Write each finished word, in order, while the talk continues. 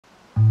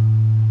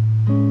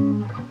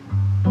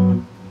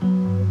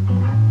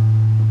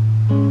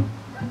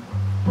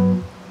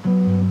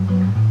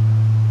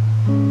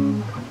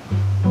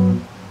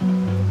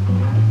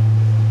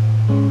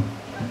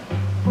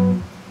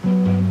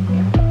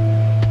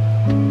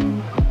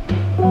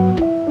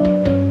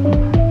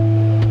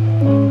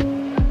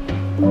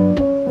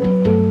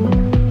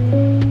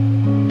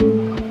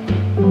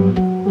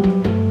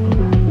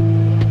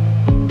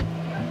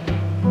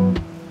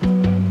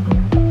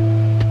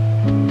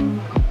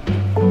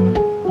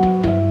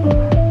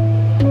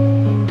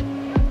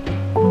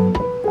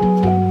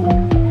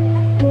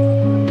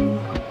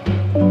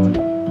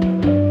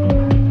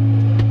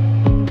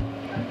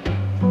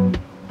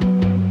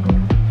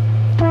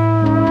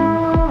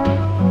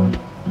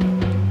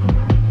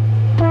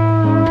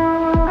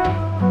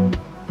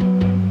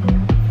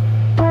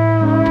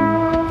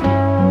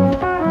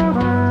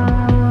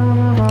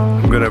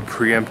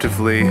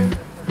preemptively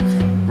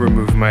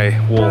remove my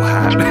wool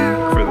hat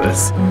for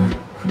this.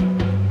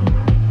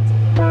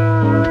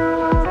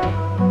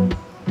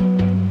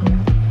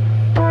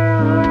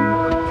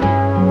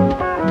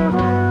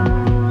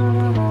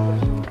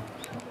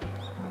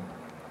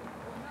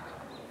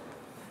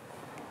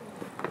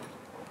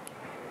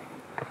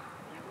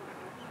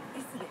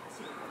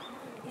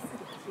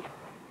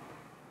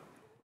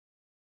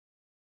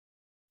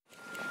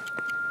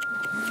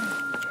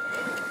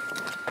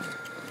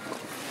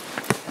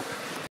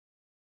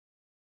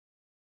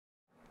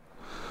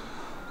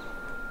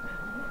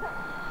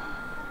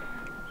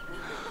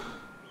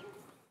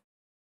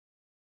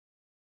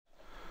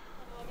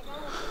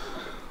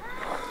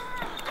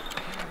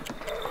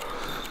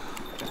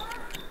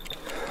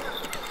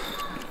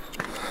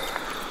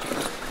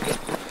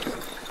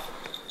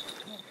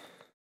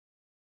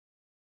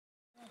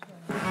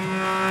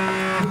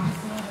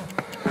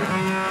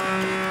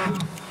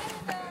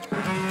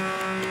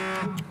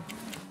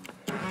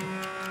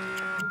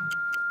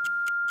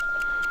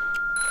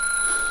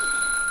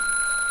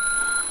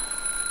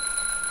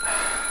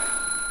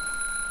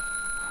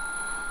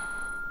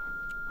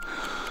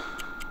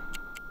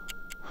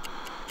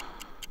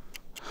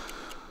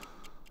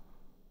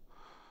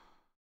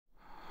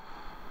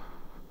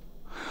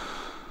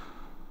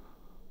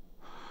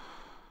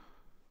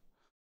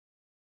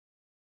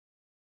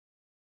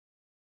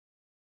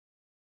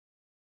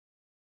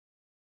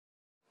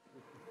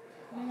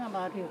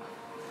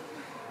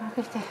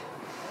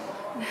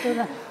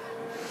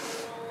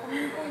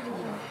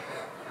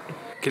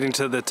 Getting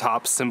to the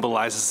top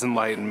symbolizes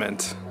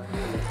enlightenment.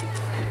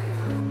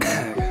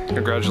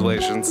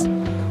 Congratulations.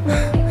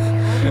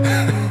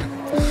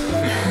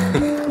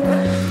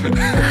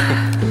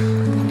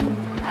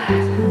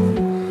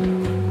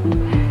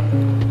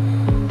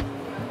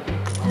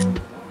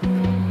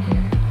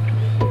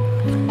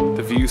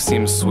 The view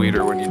seems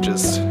sweeter when you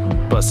just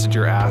busted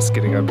your ass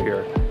getting up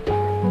here.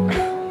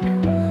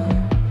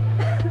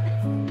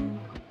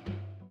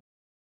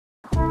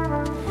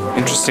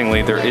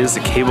 Interestingly, there is a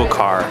cable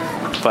car,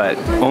 but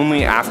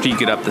only after you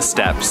get up the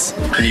steps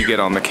can you get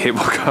on the cable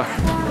car.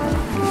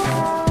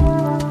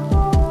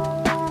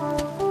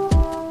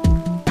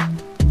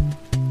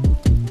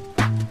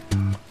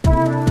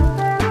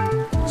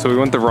 So we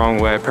went the wrong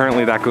way.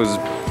 Apparently that goes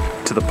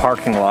to the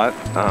parking lot.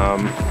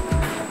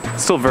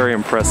 Still very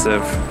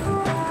impressive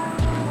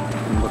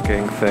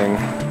looking thing.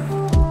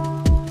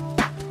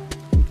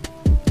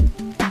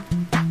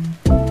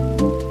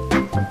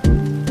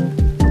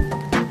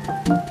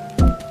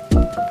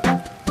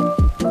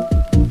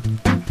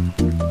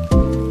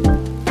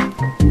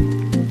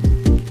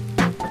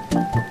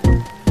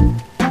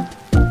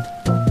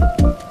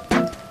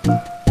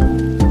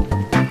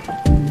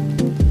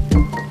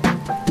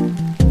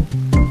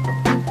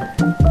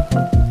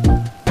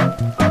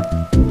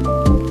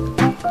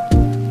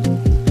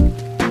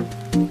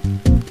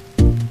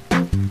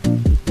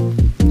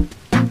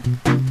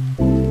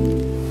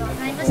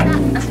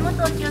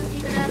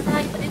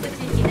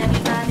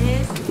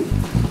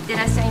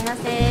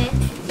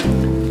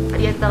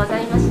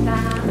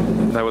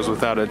 That was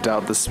without a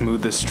doubt the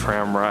smoothest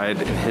tram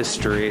ride in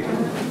history.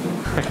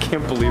 I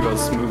can't believe how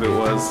smooth it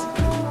was.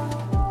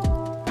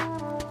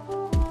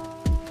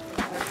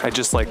 I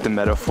just like the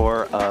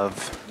metaphor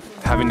of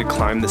having to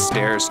climb the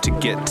stairs to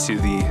get to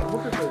the...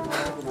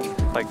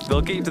 Like,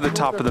 they'll get you to the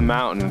top of the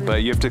mountain,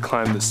 but you have to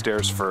climb the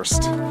stairs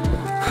first.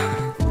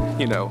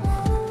 You know,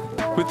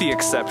 with the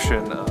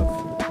exception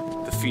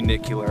of the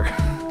funicular.